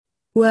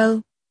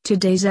Well,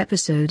 today's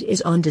episode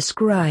is on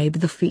describe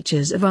the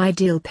features of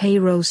Ideal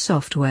Payroll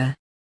software.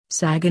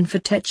 Sagan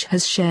Fatech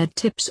has shared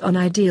tips on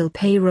Ideal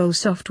Payroll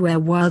software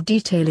while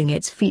detailing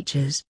its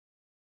features.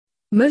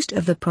 Most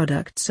of the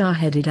products are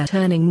headed at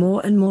earning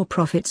more and more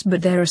profits,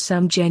 but there are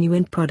some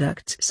genuine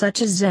products such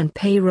as Zen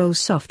Payroll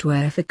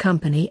software for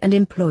company and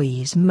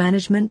employees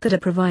management that are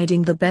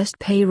providing the best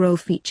payroll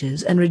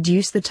features and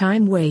reduce the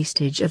time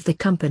wastage of the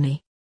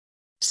company.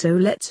 So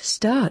let's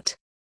start.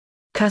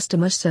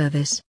 Customer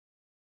service.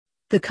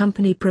 The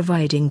company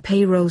providing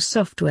payroll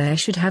software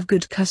should have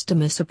good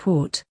customer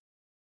support.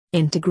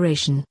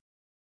 Integration.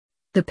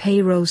 The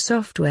payroll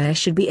software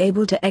should be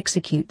able to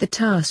execute the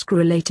task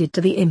related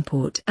to the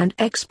import and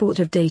export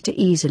of data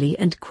easily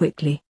and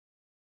quickly.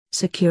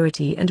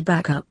 Security and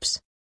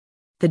backups.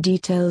 The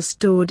details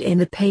stored in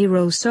the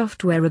payroll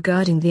software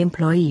regarding the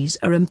employees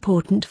are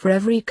important for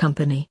every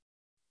company.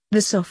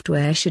 The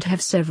software should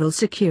have several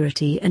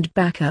security and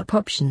backup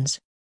options.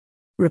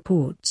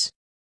 Reports.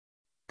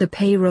 The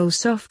payroll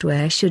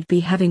software should be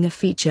having a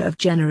feature of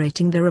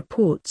generating the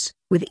reports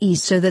with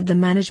ease so that the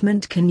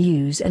management can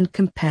use and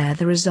compare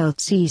the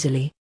results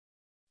easily.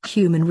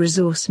 Human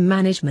resource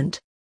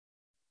management.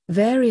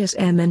 Various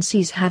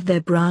MNCs have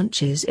their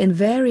branches in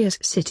various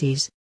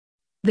cities.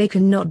 They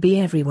cannot be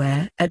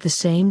everywhere at the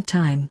same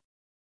time.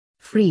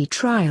 Free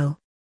trial.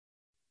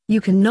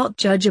 You cannot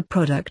judge a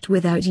product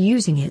without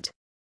using it.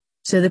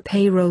 So the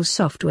payroll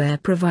software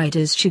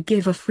providers should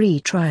give a free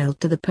trial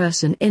to the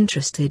person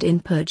interested in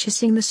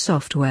purchasing the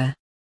software.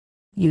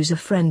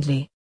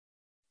 User-friendly.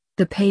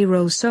 The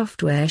payroll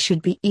software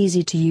should be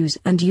easy to use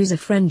and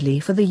user-friendly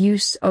for the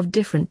use of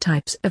different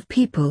types of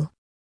people.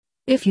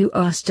 If you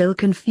are still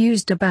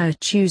confused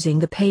about choosing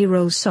the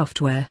payroll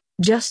software,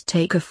 just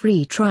take a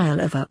free trial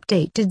of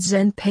updated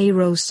Zen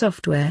Payroll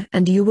software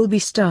and you will be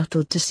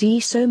startled to see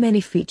so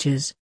many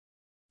features.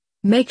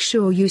 Make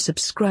sure you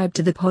subscribe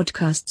to the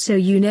podcast so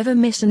you never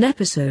miss an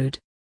episode.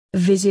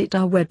 Visit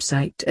our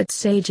website at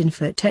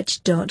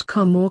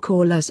saganfatech.com or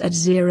call us at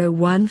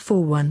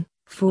 0141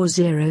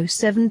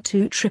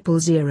 4072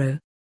 000.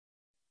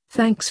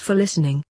 Thanks for listening.